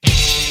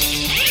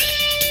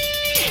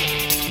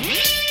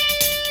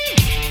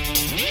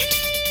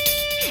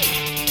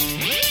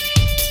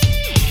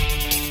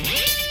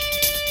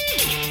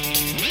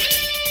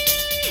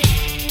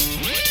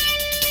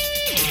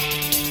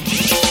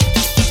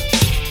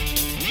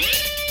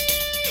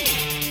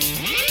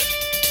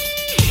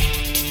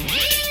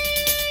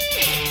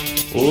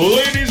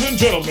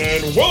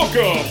gentlemen,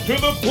 welcome to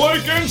the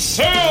Blake and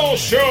Sal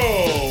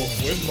Show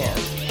with Mark.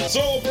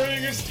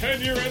 Celebrating its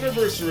 10-year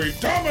anniversary,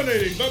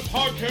 dominating the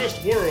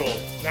podcast world.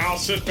 Now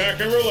sit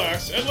back and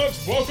relax, and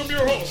let's welcome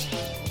your host,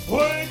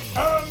 Blake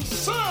and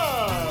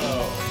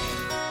Sal.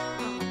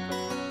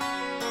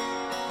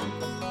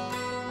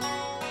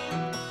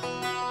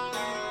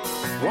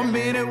 One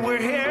minute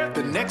we're here,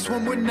 the next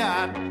one we're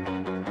not.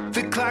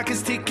 The clock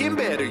is ticking,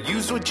 better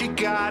use what you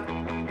got.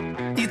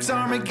 It's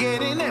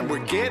Armageddon and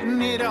we're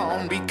getting it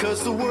on,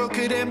 because the world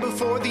could end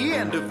before the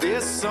end of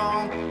this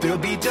song. There'll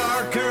be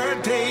darker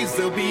days,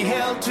 there'll be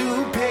hell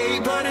to pay,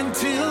 but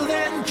until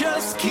then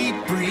just keep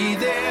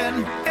breathing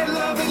and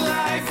loving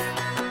life.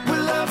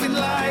 We're loving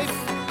life.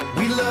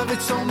 We love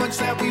it so much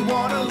that we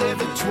want to live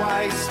it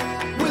twice.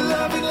 We're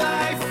loving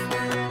life.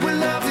 We're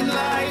loving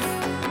life.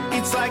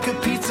 It's like a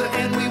pizza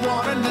and we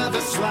want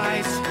another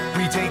slice.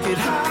 We take it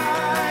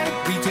high,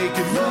 we take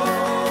it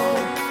low.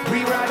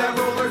 We ride that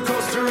roller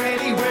coaster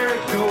anywhere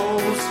it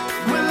goes.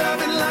 We're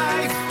loving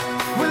life,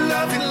 we're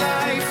loving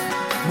life.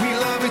 We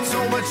love it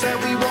so much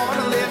that we want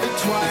to live it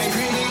twice.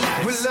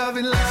 Nice. We're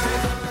loving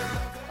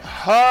life.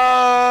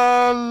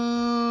 Hello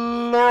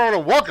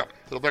and welcome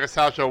to the Blake and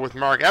Sal Show with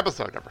Mark,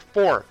 episode number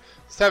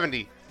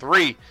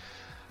 473.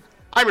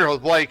 I'm your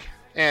host, Blake,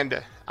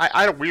 and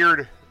I had a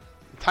weird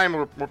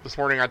time this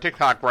morning on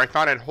TikTok where I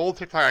found a whole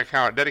TikTok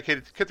account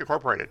dedicated to Kids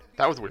Incorporated.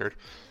 That was weird.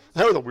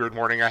 That was a weird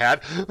morning I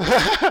had.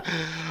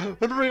 Let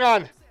me bring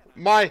on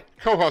my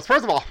co-host.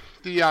 First of all,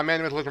 the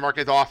Mandy Nadine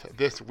market is off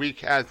this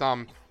week, as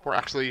we're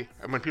actually,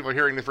 when people are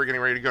hearing this, we're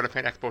getting ready to go to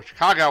Fan Expo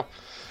Chicago.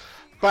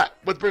 But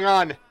let's bring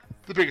on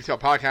the biggest deal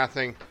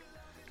podcasting,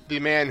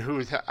 the man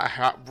whose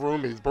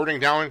room is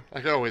burning down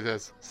like it always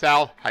is.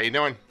 Sal, how you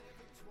doing?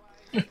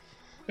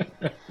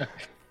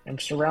 I'm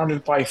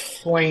surrounded by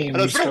flames.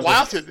 It's been a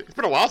while since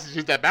you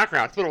used that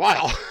background. It's been a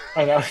while.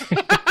 I know.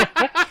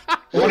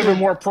 It would have been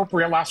more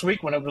appropriate last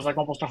week when it was like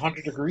almost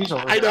 100 degrees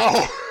over here. I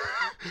know.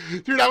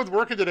 Dude, I was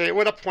working today. It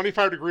went up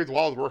 25 degrees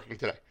while I was working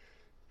today.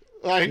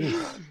 Like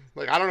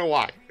I don't know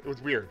why. It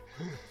was weird.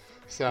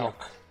 So,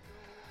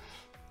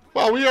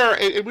 well, we are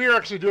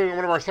actually doing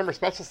one of our summer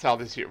specials style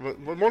this year.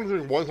 We're only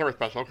doing one summer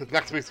special because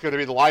next week's going to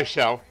be the live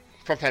show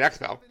from Fan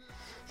Expo.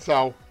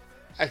 So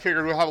I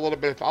figured we'll have a little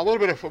bit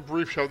of a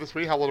brief show this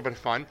week, have a little bit of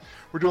fun.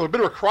 We're doing a bit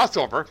of a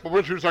crossover, but we'll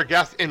introduce our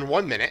guest in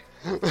 1 minute.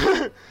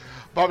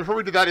 But before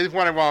we do that, I just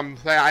want to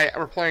say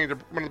we're playing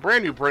one of the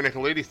brand new Break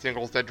Lady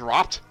singles that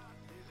dropped.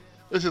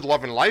 This is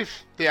Love and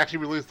Life. They actually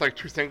released like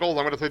 2 singles.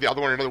 I'm going to play the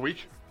other one another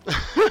week.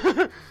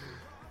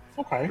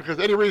 Okay. Because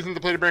any reason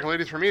to play the Break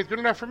Ladies for me is good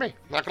enough for me.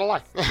 Not going to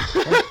lie.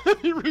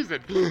 Any reason.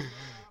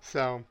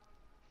 So,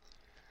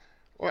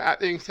 well, that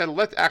being said,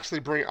 let's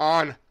actually bring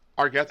on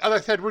our guest. As I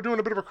said, we're doing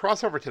a bit of a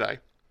crossover today.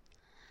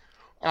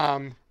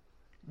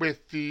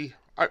 With the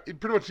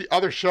pretty much the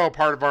other show,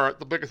 part of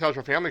the Blake and Sal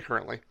Show family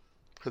currently.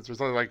 Because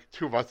there's only like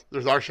 2 of us.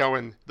 There's our show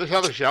and this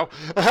other show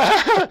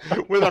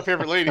with our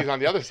favorite ladies on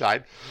the other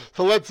side.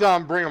 So let's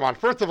bring them on.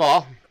 First of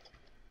all,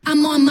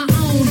 I'm on my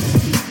own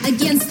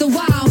against the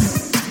wall.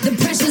 The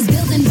pressure's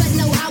building, but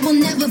no, I will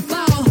never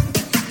fall.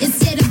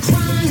 Instead of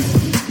crying,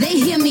 they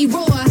hear me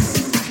roar.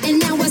 And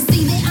now I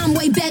see that I'm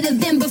way better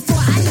than before.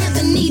 I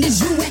never needed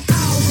you at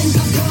all. Think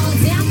I fall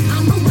down?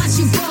 I'ma watch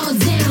you fall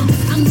down.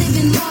 I'm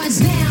living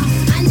large now.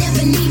 I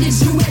never needed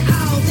you at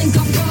all. Think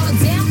I fall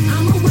down?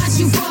 I'ma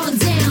watch you fall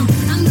down.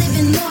 I'm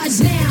living large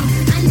now.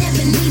 I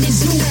never needed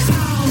you at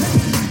all.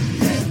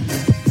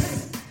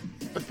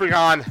 let's bring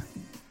on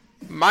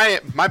my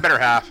better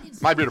half,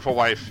 my beautiful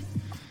wife,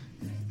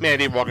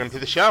 Mandy. Welcome to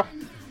the show.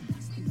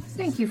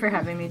 Thank you for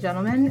having me,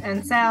 gentlemen.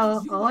 And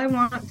Sal, all I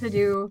want to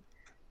do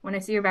when I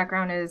see your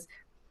background is...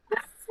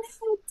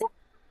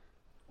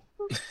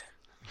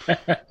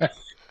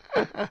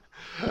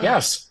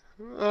 Yes.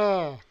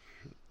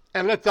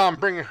 And let's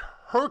bring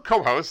her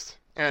co-host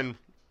and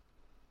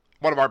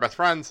one of our best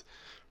friends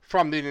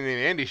from the Nadine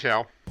Mandy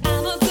Show.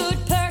 I'm a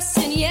good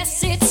person,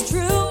 yes, it's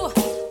true.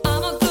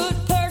 I'm a good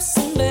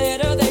person,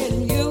 better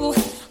than you.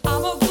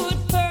 I'm a good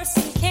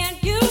person,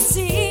 can't you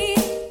see?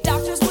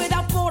 Doctors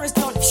Without Borders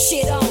don't have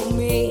shit on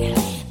me.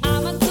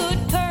 I'm a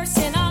good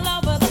person all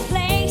over the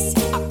place.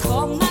 I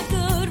call my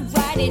good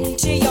right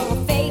into your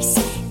face.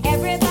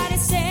 Everybody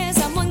says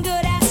I'm one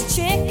good-ass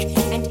chick.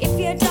 And if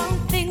you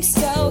don't think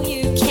so,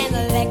 you can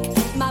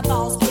lick my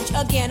balls, which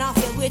again I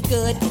feel with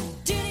good.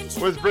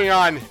 Let's bring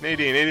on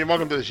Nadine. Nadine,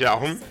 welcome to the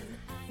show.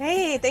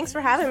 Hey, thanks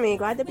for having me.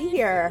 Glad to be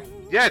here.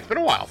 Yeah, it's been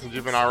a while since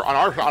you've been on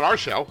our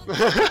show.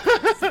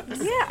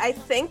 Yeah, I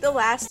think the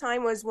last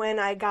time was when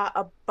I got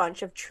a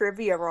bunch of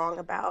trivia wrong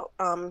about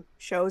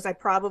shows I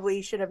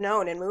probably should have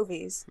known in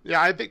movies.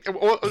 Yeah, I think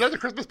was that the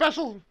Christmas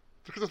special?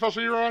 The Christmas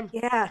special you were on?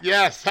 Yeah.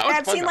 Yes, that was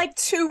I've fun, seen though. like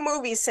 2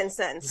 movies since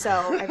then, so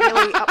I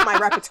really upped my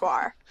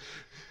repertoire.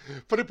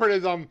 Funny part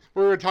is,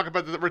 we were talking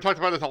about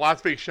this on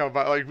last week's show,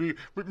 but like me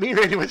and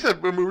Randy went to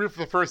a movie for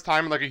the first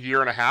time in like a year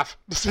and a half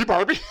to see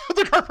Barbie. It was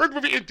like our first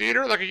movie in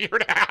theater in like a year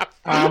and a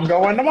half. I'm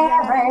going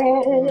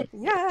tomorrow.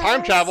 Yes.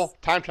 Time travel.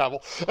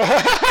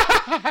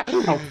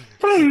 Oh,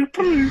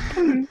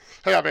 please.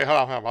 Hey, hold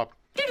on.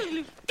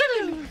 We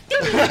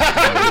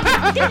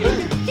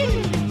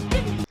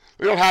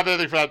don't have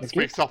anything for that this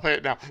week, so I'll play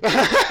it now.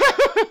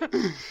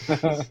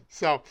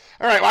 So, all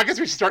right, well, I guess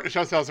we should start the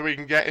show so we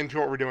can get into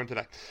what we're doing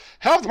today.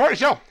 Hello, the Morning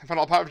Show. Find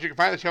all products you can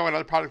find the show and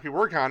other products we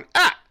work on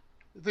at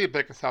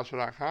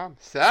theBlakeandSalShow.com.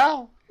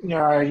 Sal?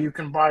 Yeah, you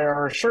can buy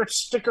our shirts,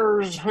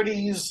 stickers,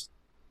 hoodies,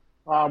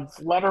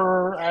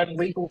 letter and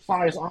legal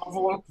size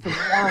envelope for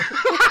more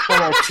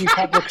from our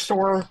TeePublic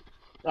store.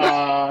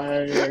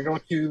 Go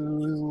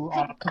to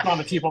click on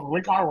the TeePublic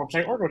link on our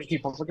website or go to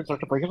TeePublic and search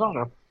the Blake and Sal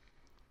Show.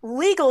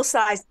 Legal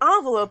sized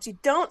envelopes, you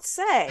don't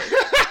say.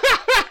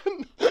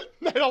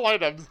 Metal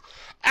items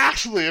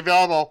actually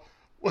available.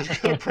 We're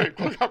going to break.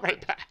 We'll come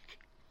right back.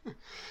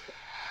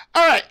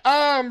 All right,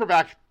 we're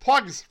back.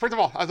 Plugs. First of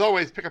all, as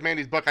always, pick up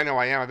Mandy's book, I Know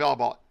I Am,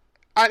 available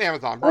on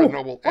Amazon, Barnes &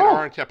 Noble, and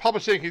Orange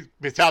Publishing.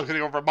 Sal's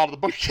getting over a model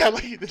of the book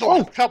Kelly. There's the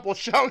last couple of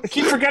shows. I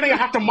keep forgetting I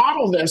have to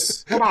model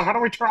this. Hold on, how do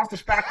we turn off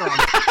this background?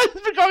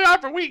 It's been going on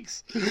for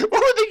weeks. What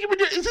were they doing?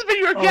 This has been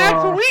your gag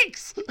for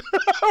weeks.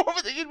 What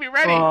were they going to be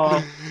ready?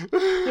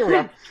 Here we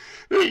go.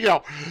 There you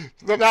go.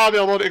 So now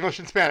available in English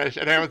and Spanish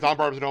at Amazon,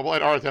 Barnes & Noble,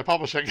 and Orange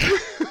Publishing.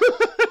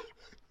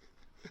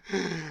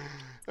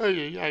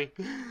 Ay.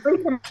 Free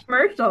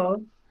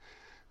commercial.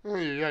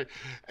 And,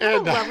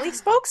 Lovely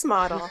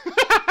spokesmodel.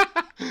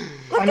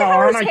 Look I at know, how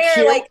aren't his I hair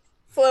cute? like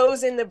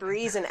flows in the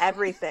breeze and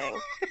everything.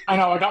 I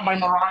know, I got my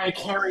Mariah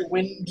Carey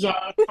wind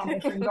tunnel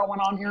thing going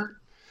on here.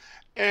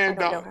 And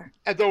I don't know her.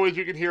 as always,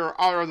 you can hear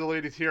our other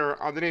ladies here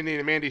on the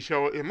Nadine Mandy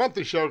Show. A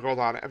monthly show goes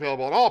on,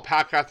 available on all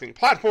podcasting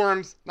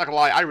platforms. Not gonna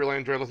lie, I really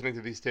enjoy listening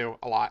to these two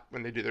a lot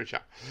when they do their show.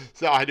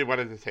 So I do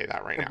wanted to say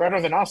that right They're now.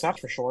 better than us, that's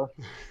for sure.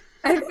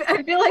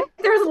 I feel like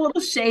there's a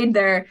little shade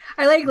there.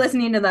 I like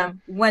listening to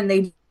them when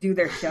they do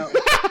their show.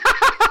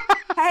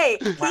 Hey,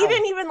 he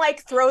didn't even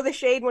like throw the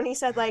shade when he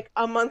said like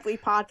a monthly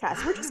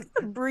podcast. We're just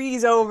gonna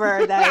breeze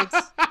over that.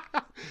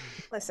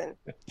 Listen,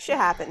 shit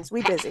happens.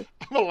 We busy.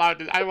 I'm allowed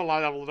to have a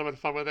little bit of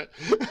fun with it.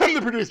 I'm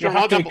the producer. You'll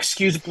have to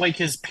excuse Blake,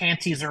 his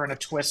panties are in a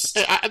twist.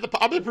 Hey, I'm the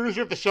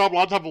producer of the show. I'm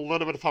allowed to have a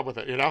little bit of fun with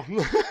it, you know?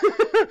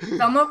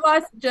 Some of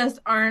us just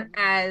aren't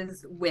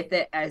as with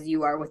it as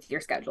you are with your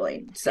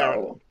scheduling.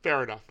 So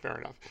Fair enough.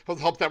 It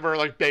helps that we're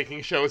like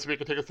baking shows so we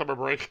can take a summer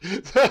break.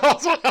 That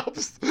also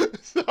helps.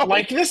 So,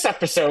 Like this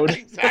episode.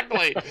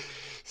 Exactly.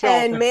 So,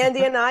 And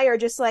Mandy and I are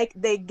just like,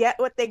 they get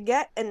what they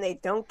get and they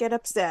don't get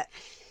upset.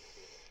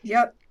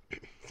 yep.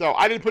 So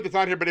I didn't put this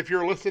on here, but if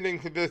you're listening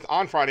to this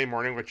on Friday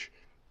morning, which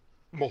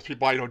most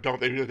people I know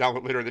don't, they do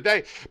download later in the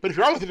day. But if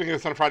you are listening to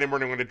this on Friday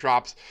morning when it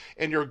drops,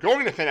 and you're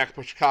going to Fan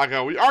Expo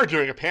Chicago, we are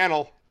doing a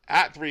panel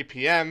at 3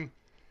 p.m.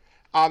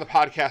 on the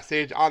podcast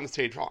stage, on the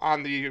stage,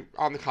 on the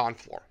con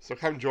floor. So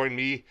come join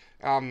me,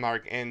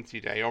 Mark, and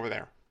TJ over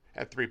there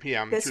at 3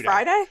 p.m. This today.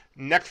 Friday?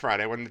 Next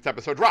Friday when this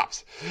episode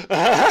drops.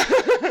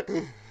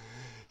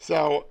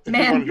 So if you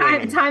Man, wanna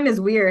join me. time is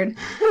weird.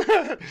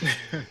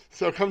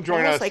 So come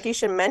join Almost us. like you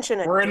should mention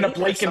it. We're in the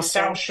Blake and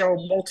Sal Show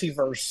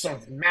multiverse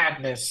of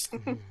madness.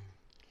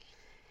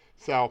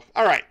 So,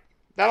 all right.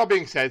 That all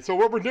being said, so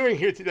what we're doing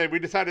here today, we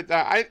decided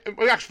that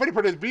actually, funny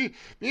part is me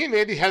and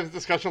Mandy had this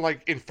discussion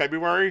like in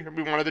February.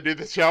 We wanted to do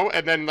this show,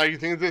 and then like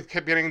things just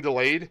kept getting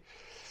delayed.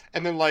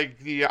 And then like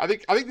I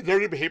think the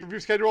Dirty Behavior Review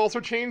schedule also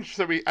changed,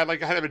 so I had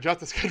to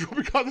adjust the schedule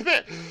because of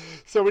it.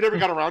 So we never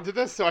got around to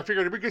this. So I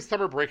figured it'd be a good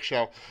summer break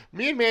show.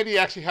 Me and Mandy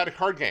actually had a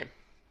card game.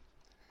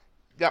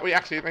 That we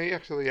actually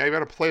I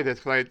gotta play this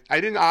because I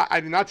did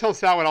not tell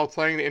Sal when I was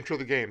playing the intro of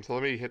the game. So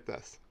let me hit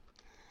this.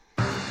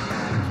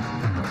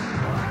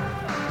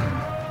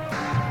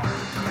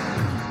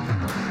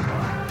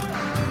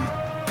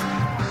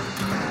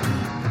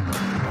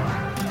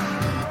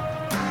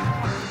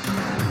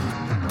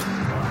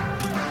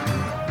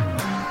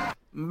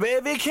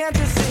 Baby, can't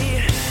you see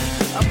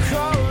I'm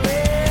calling? A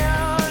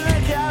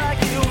guy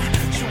like you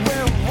should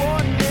wear a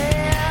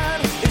warning.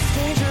 It's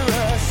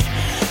dangerous,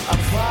 I'm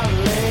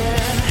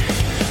falling.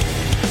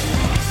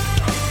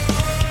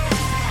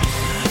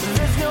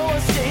 There's no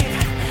escape,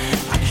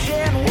 I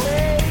can't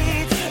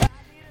wait.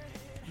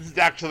 This is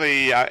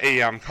actually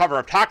a cover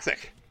of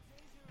Toxic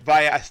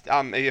by a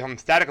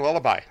Static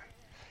Lullaby.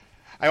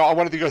 I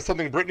wanted to go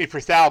something Britney for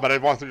Sal, but I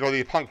wanted to go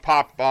the punk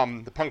pop,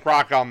 the punk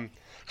rock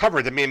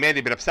cover that me and Mandy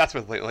have been obsessed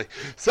with lately.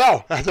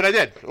 So that's what I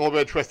did. A little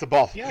bit of twist of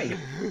both. Yeah.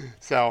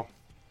 So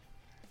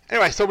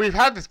anyway, so we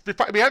had this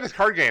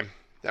card game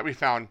that we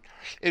found.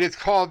 It is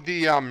called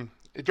the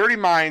Dirty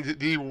Minds,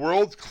 the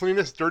world's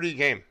cleanest dirty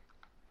game.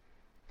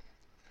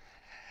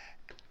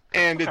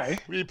 And Okay.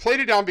 we played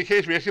it on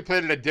vacation. We actually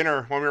played it at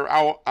dinner when we were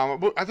out. I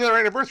think our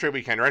anniversary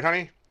weekend, right,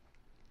 honey?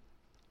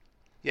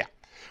 Yeah,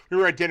 we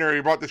were at dinner.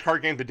 We brought this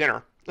card game to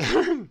dinner.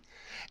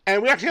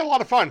 And we actually had a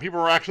lot of fun. People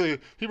were actually.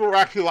 I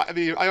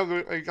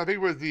think it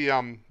was the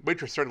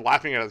waitress started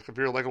laughing at us because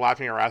we were like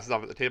laughing our asses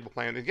off at the table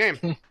playing the game.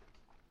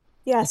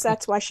 Yes,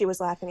 that's why she was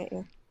laughing at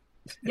you.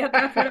 Yep,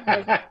 that's what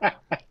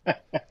it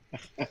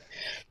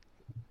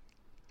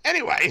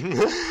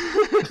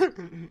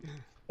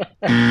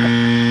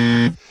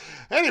was.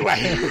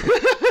 Anyway.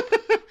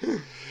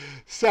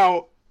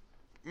 So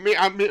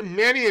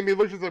Manny and me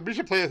looked at it, we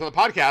should play this on the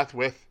podcast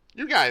with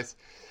you guys.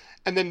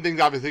 And then things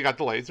obviously got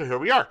delayed, so here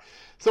we are.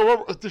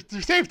 So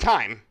to save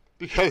time,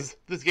 because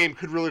this game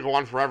could really go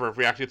on forever if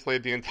we actually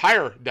played the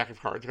entire deck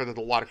of cards, because there's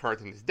a lot of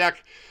cards in this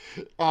deck,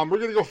 we're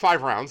going to go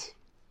 5 rounds.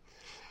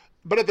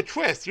 But at the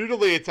twist,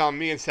 usually it's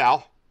me and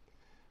Sal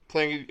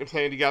playing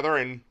together,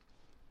 and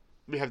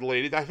we have the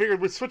ladies. I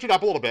figured we'd switch it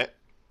up a little bit.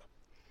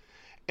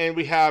 And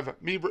we have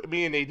me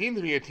and Nadine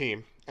to be a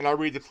team, and I'll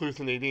read the clues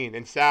to Nadine,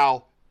 and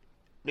Sal,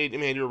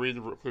 Mandy will read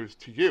the clues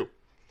to you.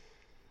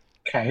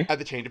 Okay. At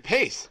the change of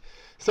pace.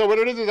 So what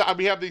it is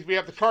we have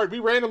the card. We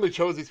randomly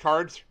chose these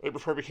cards right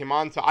before we came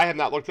on, so I have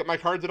not looked at my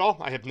cards at all.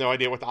 I have no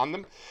idea what's on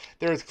them.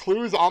 There's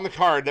clues on the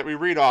card that we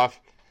read off,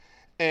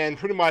 and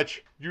pretty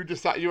much you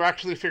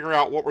actually figure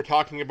out what we're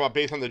talking about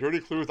based on the dirty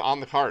clues on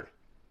the card.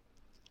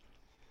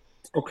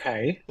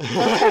 Okay.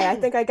 Okay, I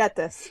think I get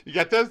this. You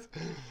get this?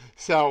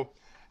 So,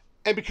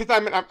 and because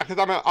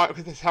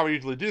that's how we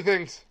usually do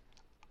things,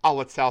 I'll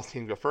let Sal's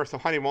team go first. So,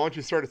 honey, why don't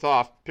you start us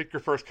off? Pick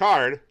your first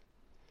card,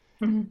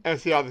 and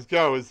see how this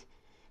goes.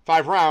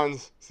 5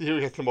 rounds, see who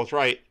gets the most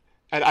right.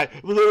 And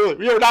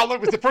we are not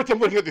looking. It's the first time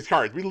looking at these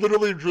cards. We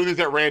literally drew these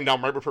at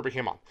random right before we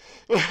came on.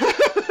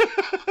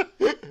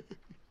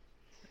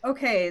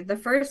 Okay, the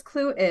first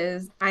clue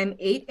is I'm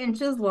 8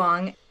 inches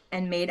long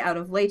and made out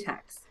of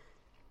latex.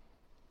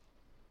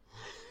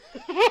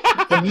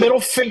 The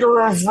middle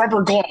finger of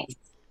rubber glove.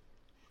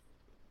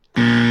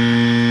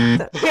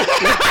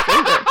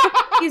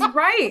 He's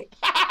right.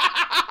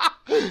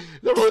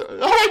 Oh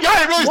my god,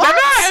 I really said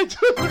that!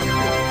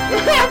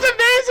 That's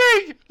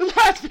amazing!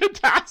 That's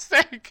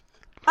fantastic!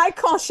 I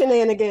call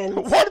shenanigans.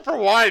 1 for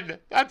 1.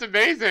 That's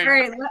amazing. All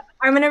right,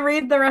 I'm going to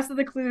read the rest of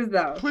the clues,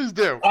 though. Please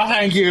do. Oh,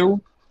 thank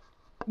you.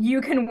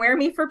 You can wear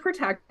me for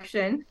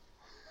protection.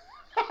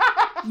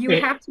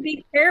 You have to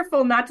be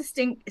careful not to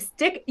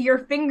stick your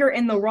finger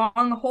in the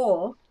wrong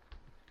hole.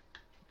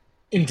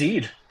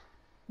 Indeed.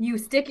 You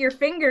stick your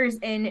fingers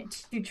in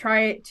to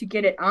try to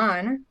get it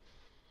on.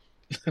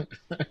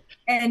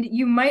 And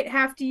you might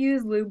have to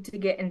use lube to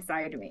get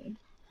inside me.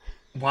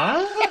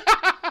 What?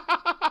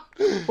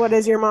 What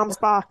is your mom's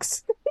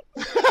box?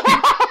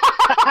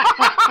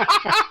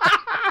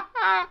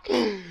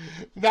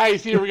 Now you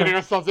see what we're getting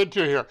ourselves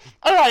into here.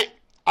 All right.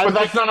 But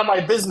that's none of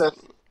my business.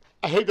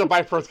 I hate to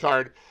buy first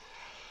card.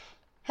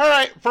 All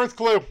right, first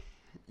clue.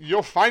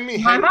 You'll find me.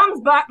 My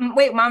mom's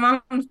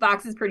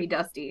box is pretty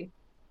dusty.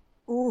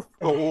 Ooh.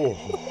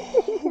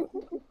 Oh.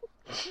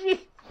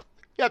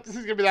 Yeah, this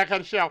is gonna be that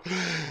kind of show.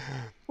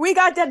 We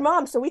got dead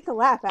moms, so we can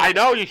laugh at it. I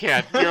know you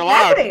can. You're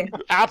allowed.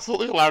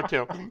 Absolutely allowed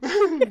to. All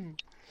right.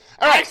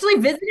 I actually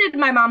visited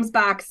my mom's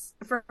box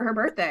for her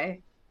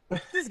birthday.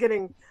 This is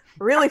getting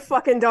really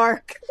fucking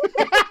dark.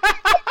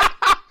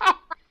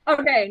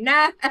 Okay,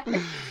 nah.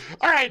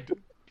 All right.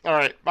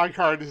 My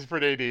card is for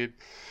Nadine.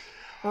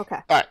 Okay.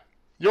 All right.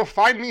 You'll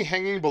find me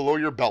hanging below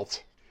your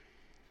belt.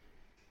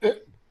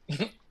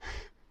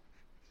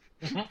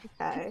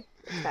 Okay.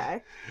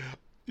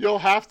 You'll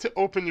have to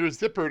open your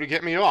zipper to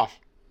get me off.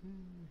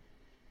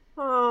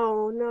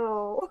 Oh,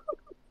 no.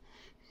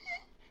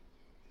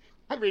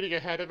 I'm reading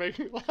ahead and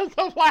making me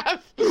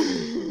laugh.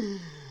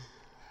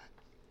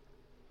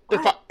 Good.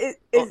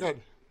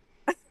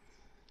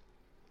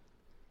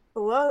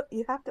 Hello?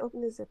 You have to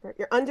open the zipper.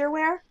 Your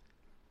underwear?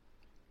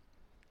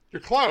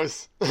 You're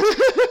close.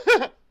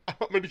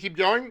 Want me to keep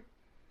going?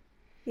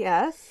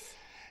 Yes.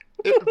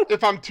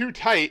 If I'm too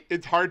tight,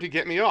 it's hard to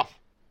get me off.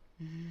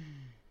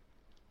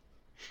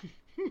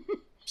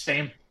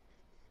 Same.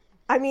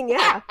 I mean,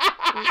 yeah.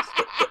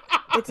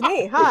 It's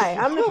me. Hi,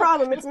 I'm the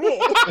problem. It's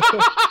me.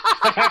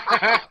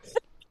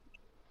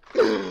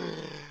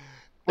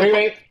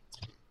 Wait.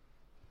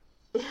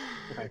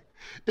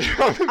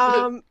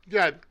 Okay.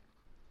 Good.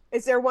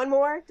 Is there one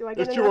more? Do I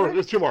get There's another?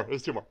 There's two more.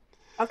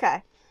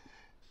 Okay.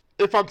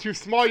 If I'm too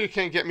small, you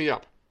can't get me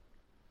up.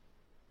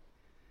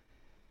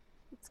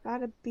 It's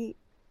gotta be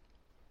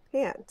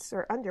pants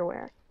or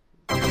underwear.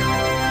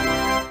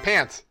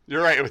 Pants.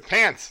 You're right. It was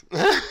pants.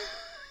 Hey.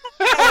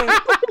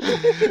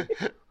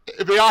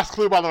 The last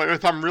clue, by the way,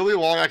 if I'm really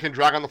long, I can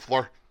drag on the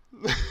floor.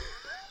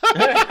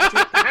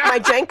 My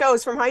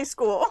Jenkos from high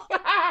school.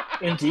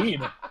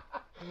 Indeed.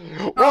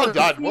 Well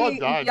done.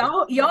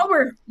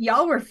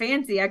 Y'all were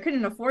fancy. I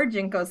couldn't afford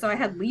Jinko, so I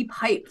had Lee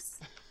pipes.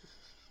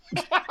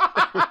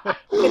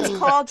 It's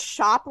called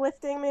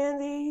shoplifting,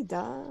 Mandy.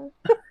 Duh.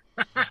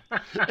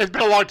 It's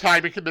been a long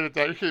time. You can admit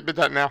that. You can admit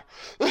that now.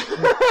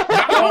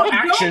 Not all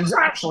actions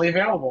actually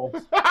available.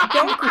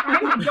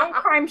 Don't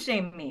crime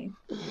shame me.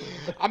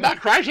 I'm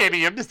not crime shaming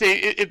you. I'm just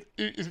saying it's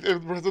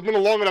been a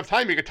long enough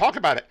time you can talk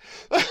about it.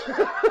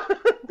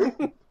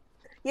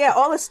 Yeah,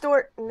 all the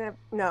store.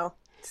 No,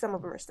 some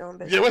of them are still in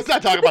business. Yeah, let's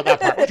not talk about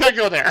that part. We can't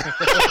go there.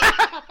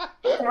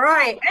 All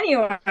right.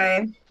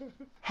 Anyway.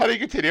 How do you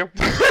continue?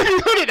 Go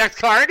to the next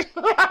card.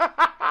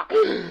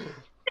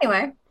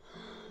 Anyway.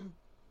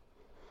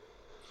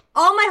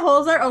 All my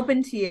holes are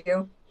open to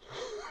you.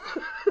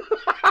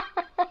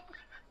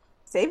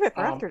 Save it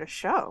for after the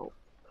show.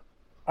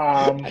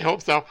 I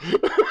hope so.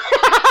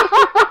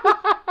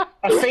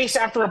 a face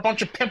after a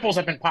bunch of pimples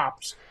have been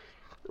popped.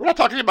 We're not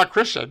talking about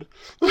Christian.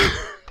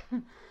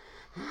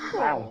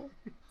 Wow.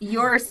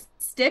 Your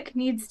stick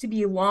needs to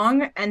be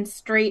long and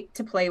straight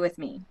to play with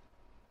me.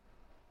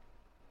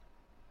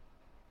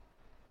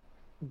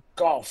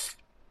 Golf.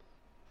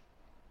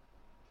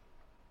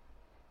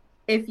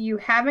 If you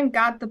haven't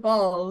got the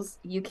balls,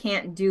 you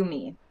can't do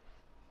me.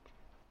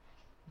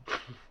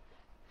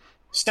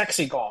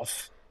 Sexy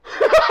golf.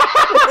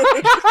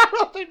 I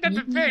don't think that's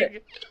a thing.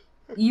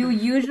 You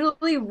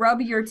usually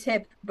rub your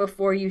tip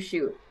before you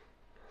shoot.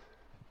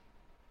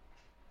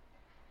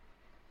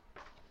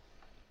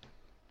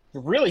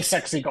 Really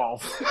sexy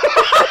golf.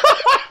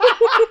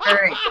 All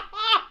right.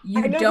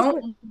 You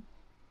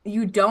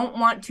don't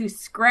want to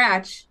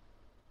scratch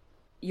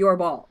your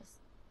balls.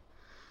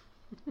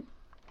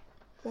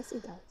 Yes, he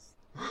does.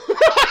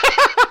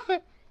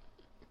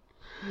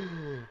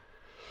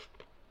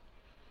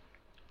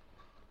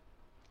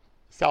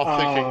 South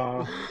thinking.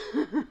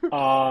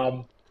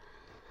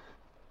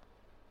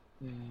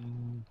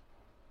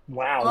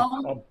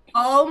 Wow.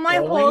 All my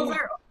bowling?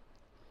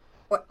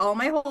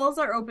 holes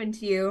are open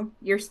to you.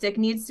 Your stick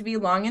needs to be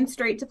long and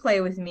straight to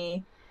play with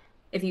me.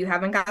 If you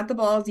haven't got the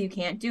balls, you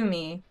can't do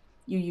me.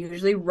 You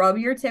usually rub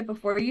your tip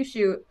before you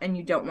shoot, and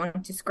you don't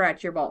want to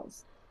scratch your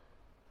balls.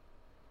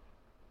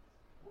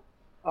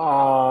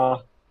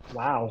 Wow.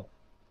 Oh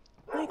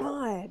my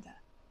God.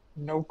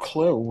 No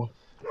clue.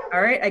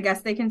 All right, I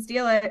guess they can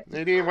steal it.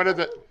 Nadine, what is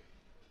it?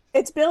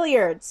 It's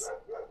billiards.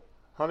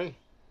 Honey?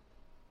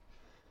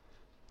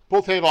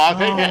 Pool table, I'll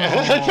take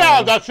it.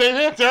 Child, that's the same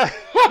answer.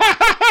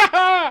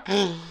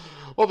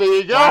 Well, there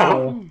you go.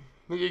 Wow.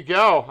 There you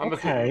go.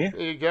 Okay.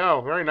 There you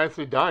go. Very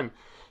nicely done.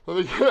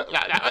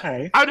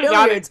 Okay. I did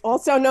Billiards,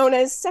 also known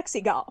as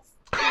sexy golf.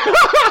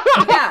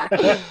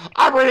 Yeah.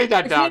 I'm writing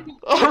that down.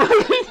 I'm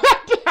writing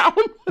that down.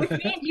 Which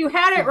means you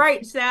had it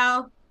right,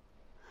 Sal.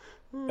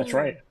 That's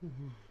right.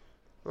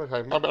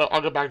 Okay,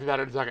 I'll get back to that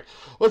in a second.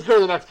 Let's go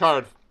to the next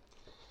card.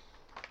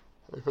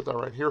 Let me put that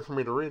right here for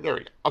me to read. There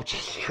we go. Oh,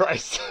 Jesus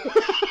Christ.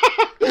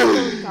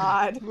 Oh,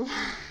 God.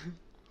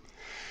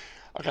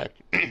 Okay.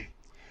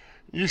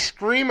 You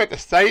scream at the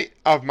sight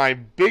of my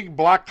big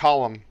black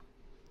column.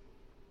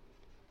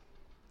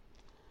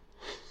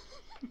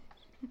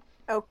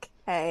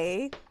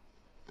 Okay.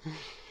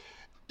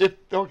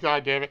 Oh,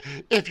 God damn it.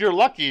 If you're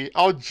lucky,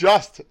 I'll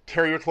just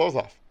tear your clothes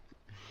off.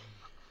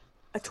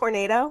 A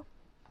tornado?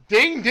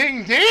 Ding,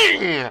 ding,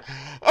 ding!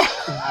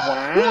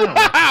 Wow.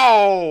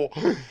 Wow!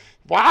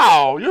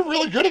 Wow, you're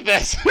really good at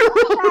this. You're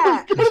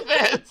really good at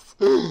this.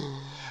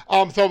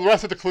 So the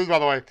rest of the clues, by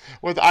the way,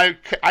 was I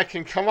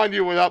can come on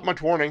you without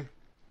much warning.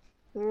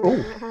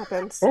 That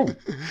happens. Oh,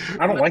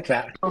 I don't like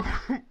that.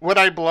 When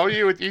I blow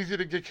you, it's easy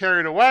to get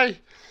carried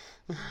away.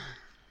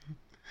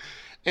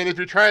 And if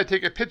you try to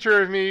take a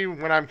picture of me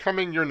when I'm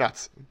coming, you're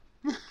nuts.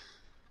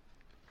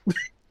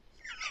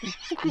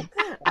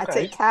 I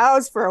take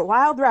cows for a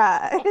wild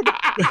ride.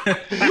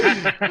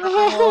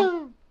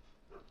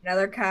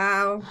 Another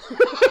cow.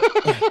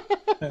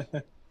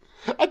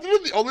 I think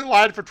it's the only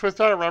line for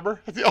Twist I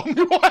remember. It's the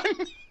only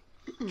one.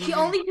 The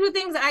only two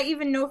things I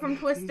even know from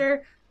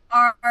Twister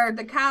are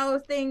the cow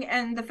thing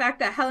and the fact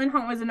that Helen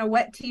Hunt was in a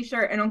wet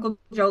t-shirt and Uncle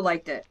Joe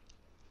liked it.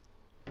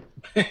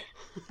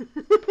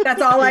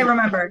 That's all I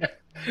remember.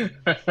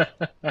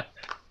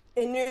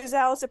 In news,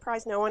 I was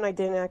surprised no one. I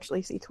didn't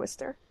actually see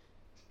Twister.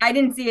 I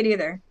didn't see it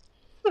either.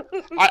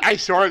 I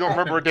sure don't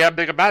remember a damn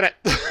thing about it.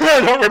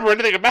 I don't remember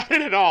anything about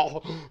it at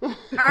all. All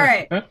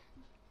right.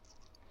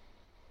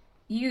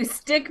 You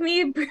stick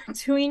me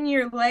between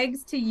your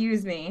legs to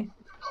use me.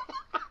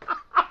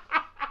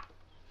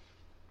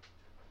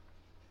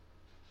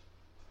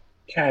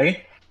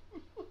 Okay.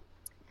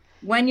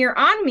 When you're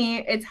on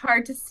me, it's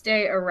hard to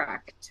stay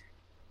erect.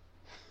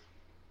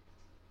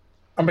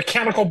 A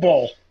mechanical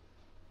bull.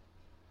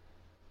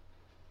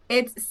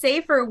 It's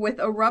safer with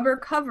a rubber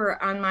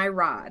cover on my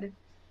rod.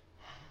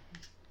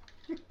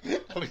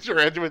 At least your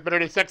answer was better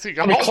than sexy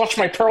Let me golf. clutch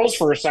my pearls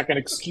for a second.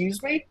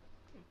 Excuse me?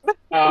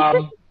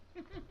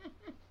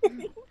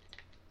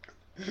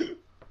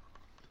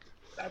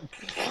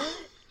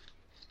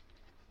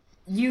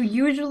 You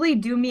usually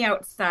do me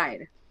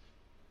outside.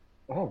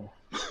 Oh.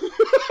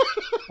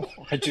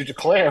 I do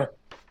declare.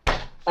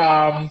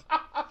 I'm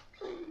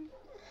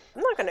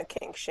not gonna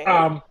kink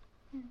shame.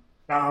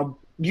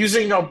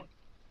 Using a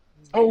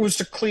hose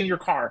to clean your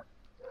car.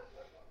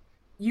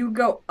 You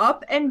go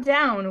up and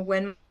down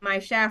when my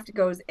shaft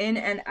goes in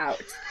and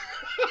out.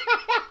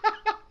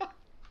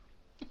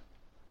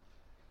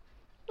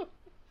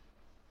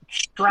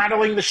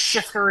 Straddling the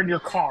shifter in your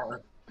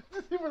car.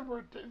 This is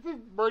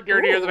more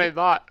dirtier than I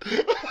thought.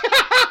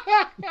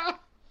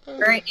 All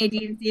right,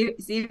 Nadine, see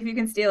if you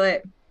can steal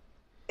it.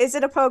 Is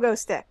it a pogo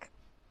stick?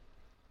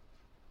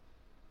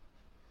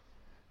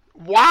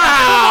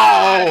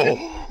 Wow!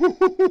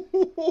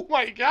 Oh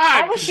my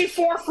God! How was she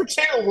 4 for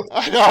 2?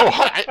 I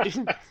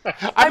know.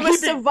 I'm a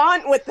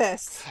savant with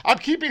this. I'm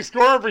keeping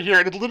score over here,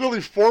 and it's literally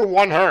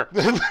 4-1 her.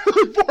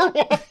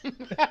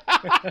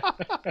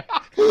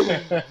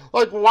 4-1.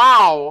 Like,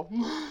 wow.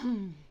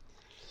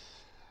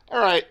 All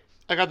right.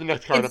 I got the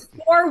next card. It's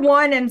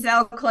 4-1 and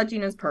Sal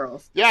clutching his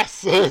pearls.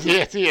 Yes,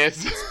 yes, he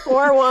is.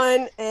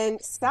 4-1,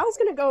 and Sal's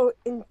gonna go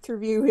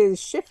interview his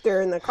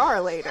shifter in the car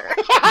later.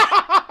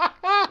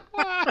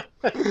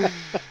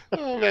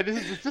 Oh man,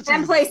 this is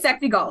And play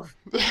sexy golf.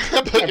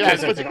 but,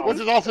 yes, which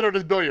is also known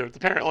as billiards,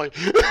 apparently.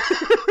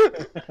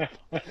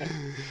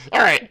 All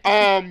right,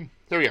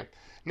 here we go.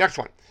 Next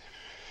one.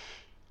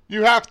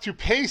 You have to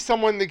pay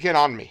someone to get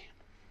on me.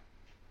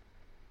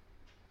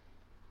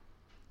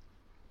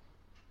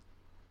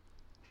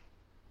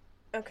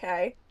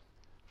 Okay.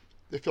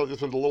 I feel like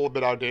this one's a little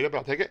bit outdated, but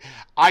I'll take it.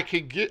 I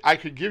could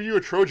give you a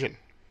Trojan.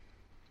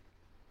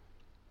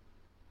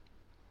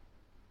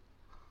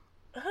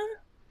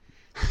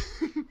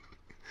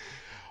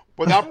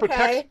 Without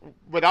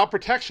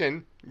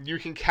protection, you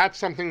can catch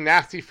something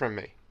nasty from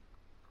me.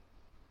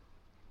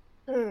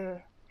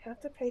 Have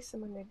to pay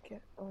someone to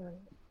get on.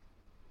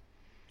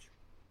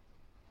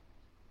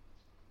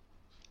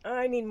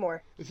 I need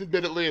more. This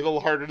admittedly is a little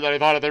harder than I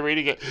thought at the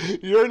reading it.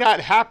 You're not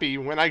happy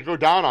when I go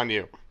down on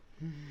you.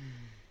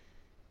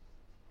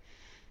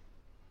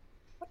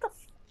 What the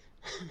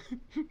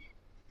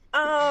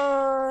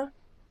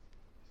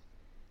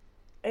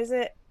is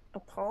it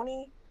a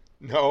pony?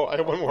 No, I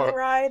have one more.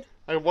 Ride?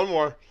 I have one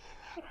more.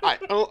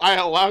 I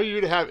allow you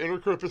to have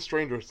intercourse with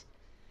strangers.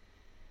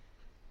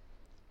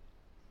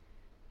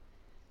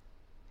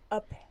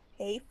 A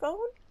payphone?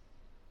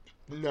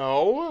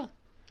 No.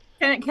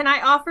 Can I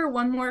offer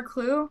one more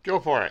clue? Go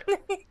for it.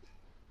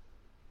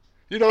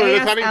 You know what it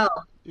is, honey?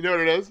 ASL. You know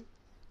what it is?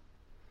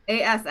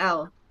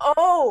 ASL.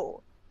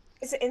 Oh,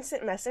 is it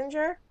instant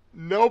messenger?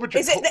 No, but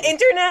you're Is it the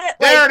internet?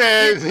 There Like, it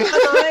is.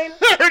 online?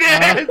 There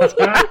it is.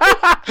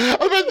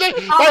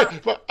 I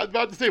was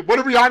about to say, what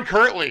are we on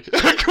currently?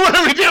 What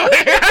are we doing?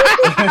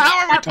 How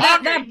are we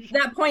talking?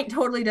 That point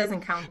totally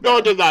doesn't count. No,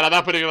 it does not. I'm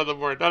not putting it on the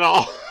board at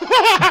all.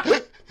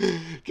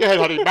 Go ahead,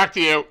 honey. Back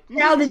to you.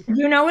 Sal, did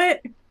you know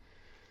it?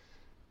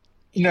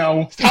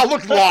 No. Sal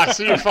looks lost,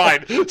 so you're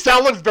fine.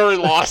 Sal looks very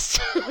lost.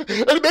 And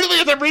admittedly,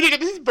 as I'm reading it,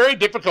 this is very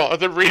difficult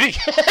as I'm reading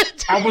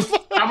it. I was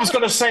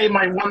going to say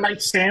my one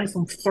night stand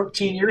from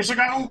 13 years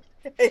ago.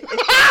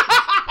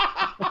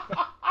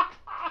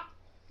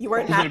 You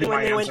weren't That was gonna happy be when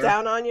my they went answer.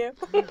 down on you?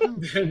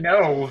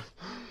 No,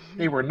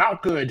 they were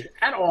not good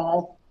at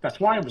all.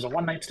 That's why it was a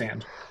one night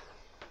stand.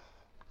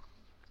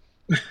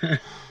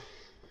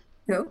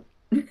 No.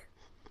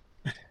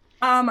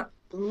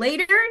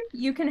 Later,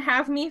 you can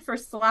have me for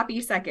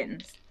sloppy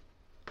seconds.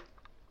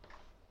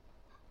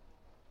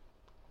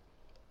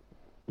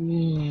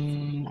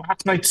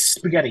 Last night's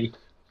spaghetti.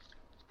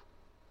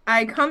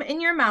 I come in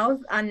your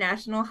mouth on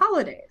national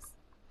holidays.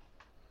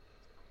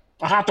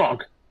 A hot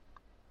dog.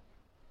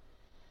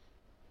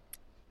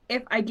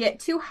 If I get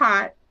too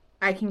hot,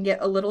 I can get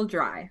a little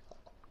dry.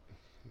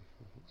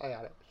 I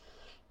got it.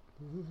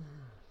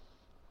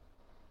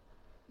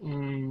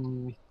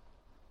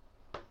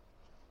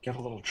 Get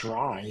a little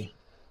dry.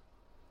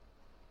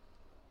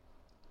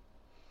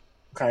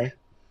 Okay.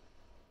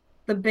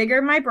 The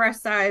bigger my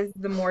breast size,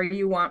 the more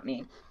you want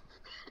me.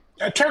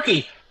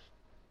 Turkey.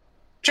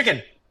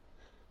 Chicken.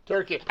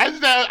 Turkey.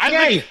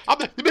 Yay.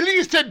 The minute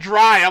you said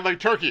dry, I'm like,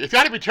 turkey. It's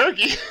got to be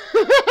turkey.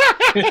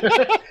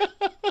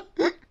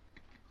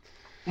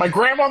 My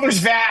grandmother's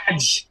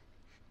vag.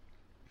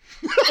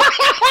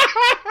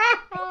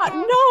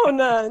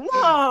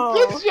 No.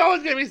 This show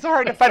is going to be so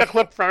hard to find a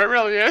clip from. It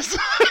really is.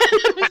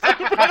 It's so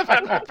hard to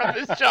find a clip from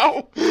this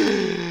show.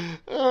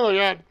 Oh,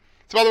 God.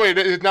 So, by the way,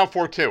 it's now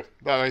 4-2.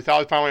 By the way,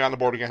 Sally's finally on the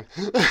board again.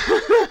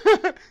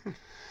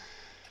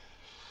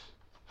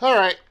 All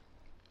right.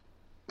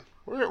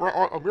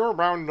 We're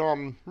around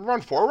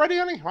 4 already,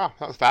 honey? Wow,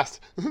 that was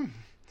fast.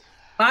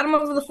 Bottom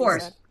of the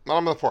fourth.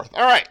 Bottom of the fourth.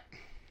 All right.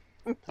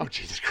 Oh,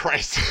 Jesus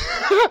Christ.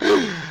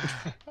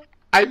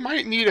 I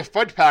might need a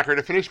fudge packer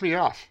to finish me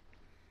off.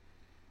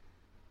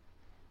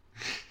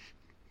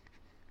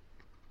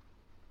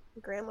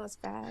 Grandma's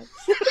bad.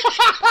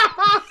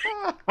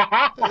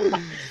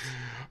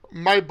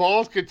 My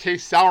balls could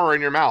taste sour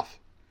in your mouth.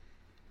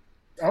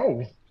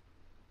 Oh.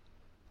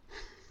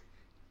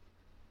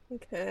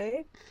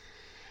 Okay.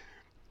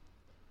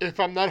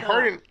 If I'm not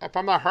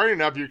hard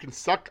enough, you can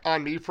suck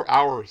on me for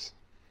hours.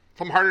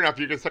 If I'm hard enough,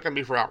 you can suck on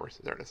me for hours.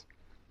 There it is.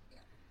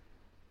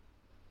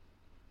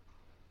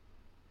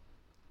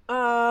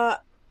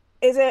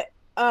 Is it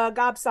a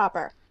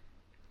gobstopper?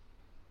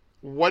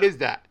 What is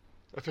that?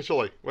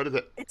 Officially, what is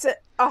it? It's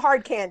a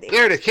hard candy.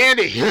 There it is,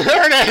 candy.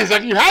 There it is.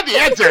 Like, you had the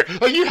answer.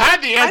 Like, you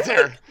had the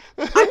answer.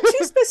 I'm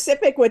too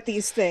specific with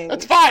these things.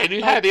 That's fine.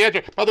 You had the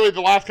answer. By the way,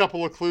 the last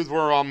couple of clues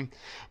were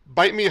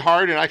bite me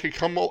hard and I can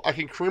cream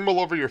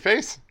all over your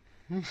face.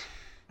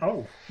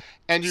 Oh.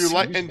 And you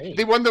like, and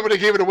the one that would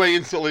have gave it away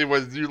instantly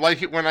was you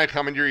like it when I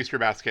come in your Easter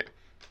basket.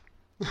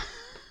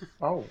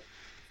 Oh.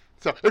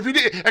 So if you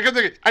did, I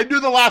knew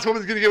the last one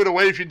was going to give it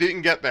away if you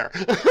didn't get there.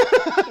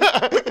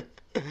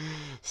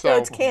 So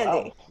it's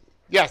candy.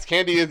 Yes,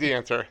 candy is the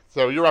answer.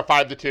 So you're up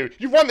 5-2.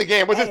 You've won the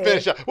game. Let's just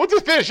finish up. Let's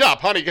just finish up,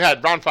 honey. Go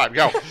ahead. Round 5.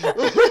 Go.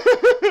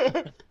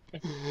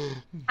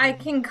 I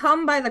can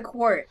come by the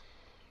quart.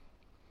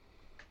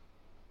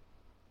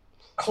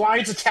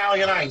 Clyde's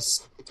Italian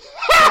Ice.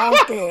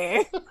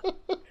 Okay.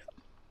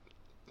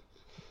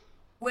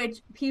 Which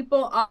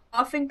people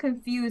often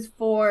confuse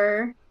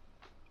for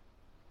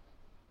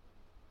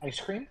Ice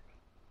cream?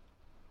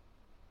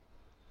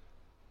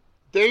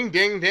 Ding,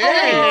 ding, ding.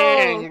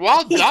 Oh,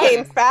 Well he done.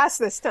 came fast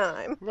this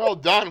time. Well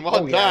done.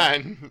 Well Oh, yeah.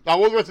 done. Now,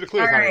 what was the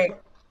clue? all right.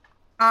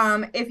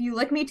 If you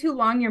lick me too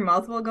long, your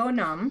mouth will go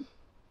numb.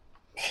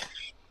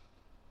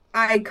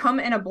 I come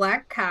in a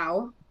black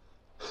cow.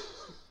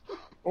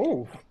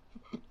 Oh.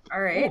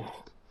 All right.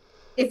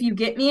 If you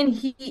get me in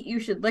heat, you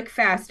should lick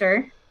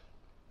faster.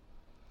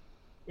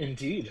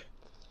 Indeed.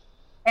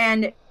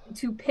 And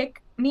to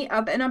pick me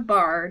up in a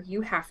bar,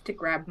 you have to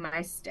grab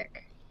my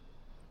stick.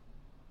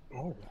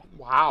 Oh.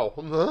 Wow.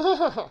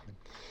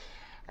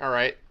 All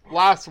right.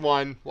 Last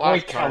one.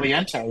 Last card.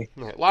 Caliente.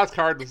 Right, last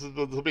card. This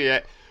will be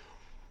it.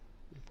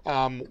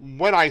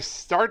 When I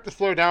start to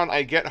slow down,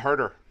 I get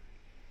harder.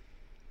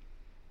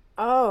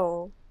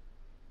 Oh.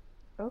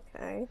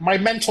 Okay. My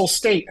mental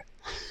state.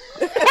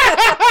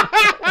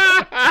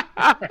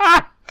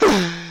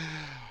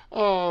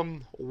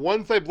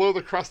 Once I blow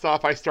the crust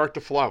off, I start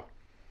to flow.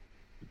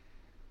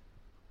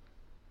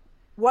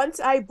 Once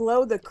I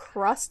blow the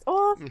crust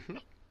off,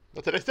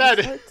 That's what I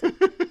said.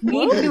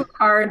 Me too,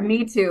 card.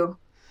 Me too.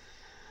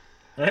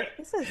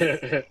 this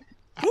is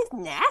he's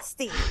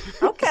nasty.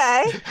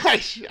 Okay. I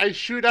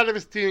shoot out of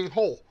a steaming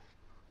hole.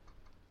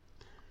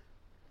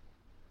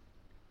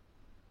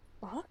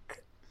 Fuck.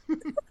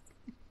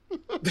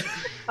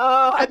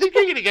 I think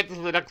you're gonna get to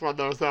the next one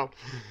though. So,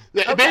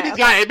 yeah, Okay, Mandy's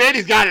got it.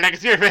 Mandy's got it. I can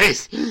see your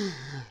face.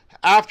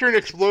 After an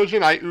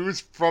explosion, I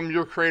ooze from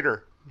your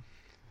crater.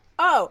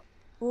 Oh,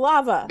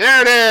 lava.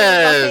 There it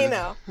is.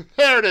 Volcano.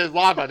 There it is.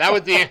 Lava. That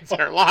was the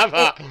answer.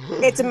 Lava.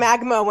 It's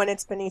magma when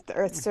it's beneath the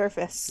Earth's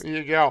surface. There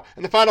you go.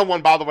 And the final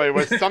one, by the way,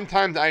 was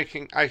sometimes I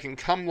can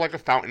come like a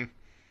fountain.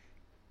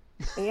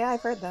 Yeah,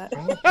 I've heard that.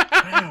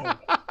 Wow.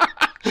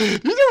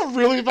 These are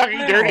really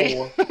fucking dirty.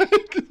 Wow.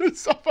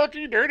 It's so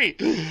fucking dirty.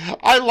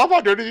 I love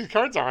how dirty these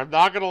cards are. I'm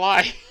not gonna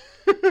lie.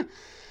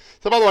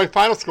 So, by the way,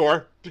 final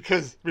score,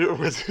 because it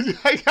was,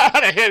 I got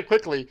out of hand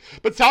quickly,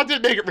 but Sal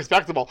did make it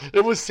respectable.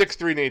 It was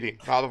 6-3 Nadine,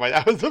 by the way.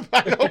 That was the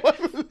final one.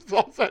 It's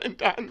all said and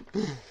done.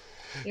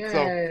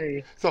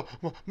 Yay. So,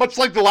 much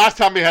like the last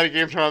time we had a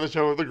game show on the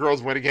show, the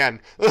girls win again.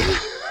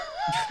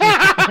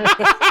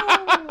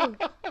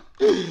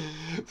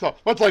 So,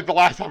 much like the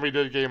last time we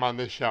did a game on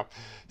this show.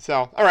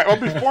 So, all right. Well,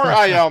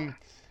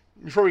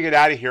 before we get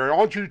out of here, I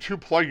want you to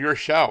plug your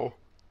show.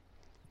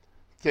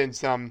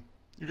 Since you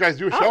guys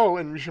do a show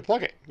and we should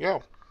plug it.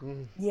 Go.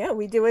 Yeah,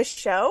 we do a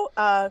show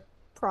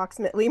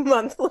approximately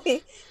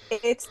monthly.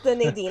 It's the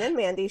Nadine and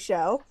Mandy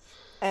Show,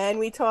 and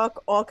we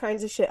talk all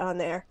kinds of shit on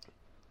there.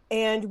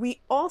 And we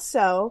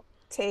also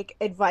take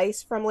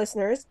advice from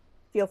listeners.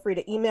 Feel free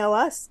to email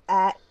us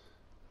at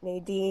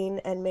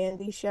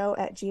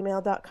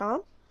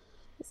nadineandmandyshow@gmail.com.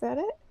 Is that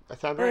it?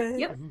 That sounds right.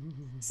 Yep.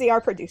 See,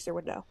 our producer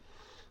would know.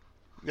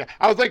 Yeah.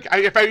 I was like,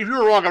 if you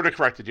were wrong, I would have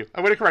corrected you.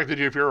 I would have corrected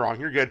you if you were wrong.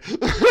 You're good.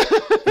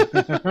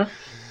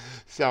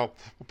 So,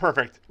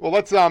 perfect. Well,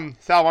 let's, Sal,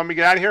 why don't we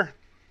get out of here?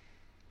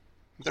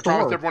 I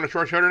promised everyone a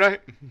short show today.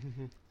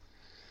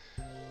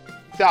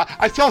 Sal,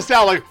 I tell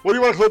Sal, like, what do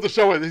you want to close the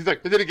show with? He's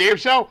like, is it a game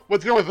show?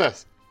 Let's go with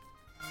this.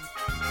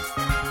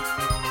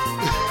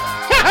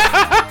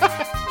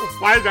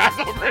 Why is that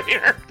over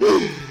here?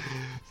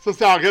 So,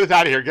 Sal, get us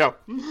out of here. Go.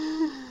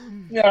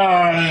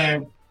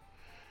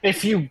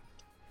 If you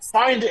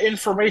find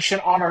information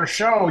on our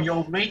show,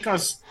 you'll make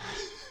us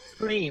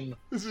scream.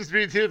 This is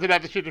me too, that I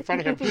have to shoot in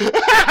front of him.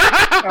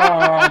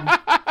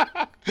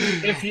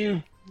 If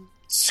you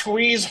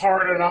squeeze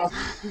hard enough,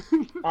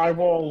 I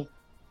will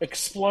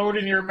explode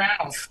in your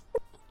mouth.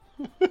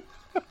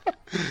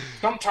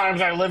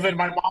 Sometimes I live in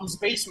my mom's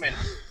basement.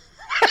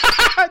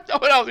 No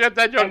one else got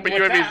that joke And but with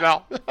you and me, that-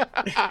 Sal.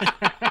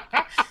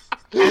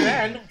 And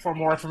then, for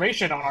more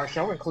information on our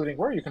show, including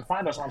where you can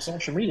find us on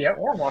social media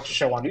or watch the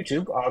show on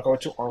YouTube, go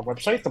to our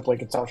website,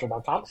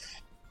 theblakeandsalshow.com.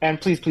 And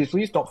please, please,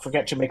 please don't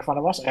forget to make fun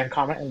of us and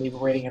comment and leave a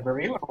rating and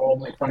review, and we'll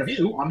make fun of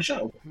you on the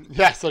show.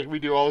 Yes, like we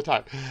do all the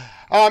time.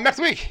 Next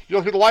week,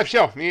 you'll do the live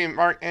show. Me and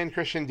Mark and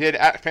Christian did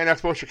at Fan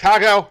Expo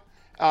Chicago.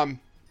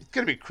 It's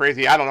going to be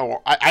crazy. I don't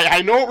know.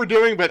 I know what we're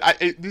doing, but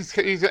these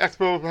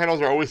expo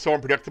panels are always so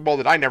unpredictable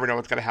that I never know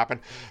what's going to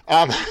happen.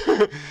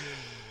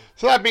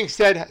 So that being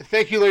said,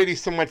 thank you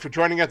ladies so much for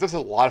joining us. This is a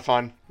lot of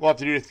fun. We'll have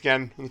to do this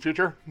again in the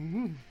future.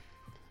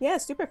 Yeah,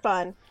 super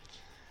fun.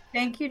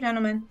 Thank you,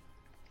 gentlemen.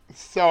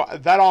 So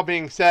that all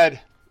being said,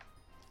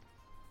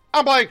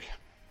 I'm Blake.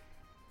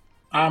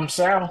 I'm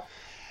Sal.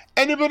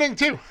 And you're listening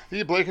to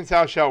the Blake and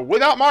Sal Show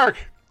without Mark.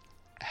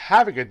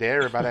 Have a good day,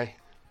 everybody.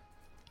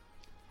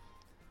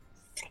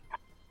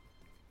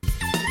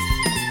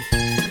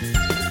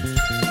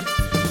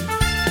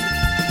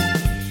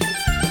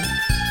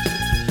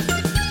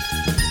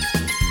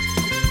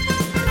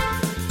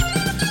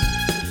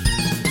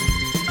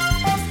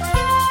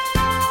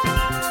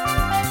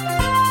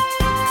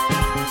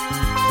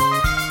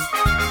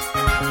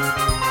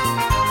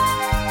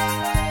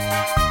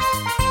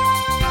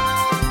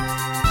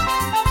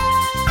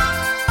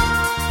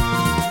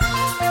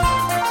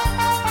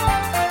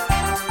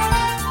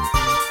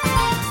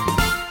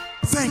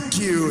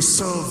 you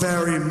so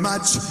very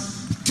much.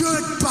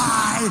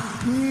 Goodbye,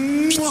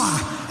 mwah,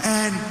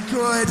 and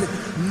good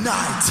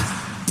night.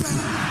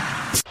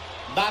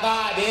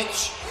 Bye-bye,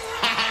 bitch.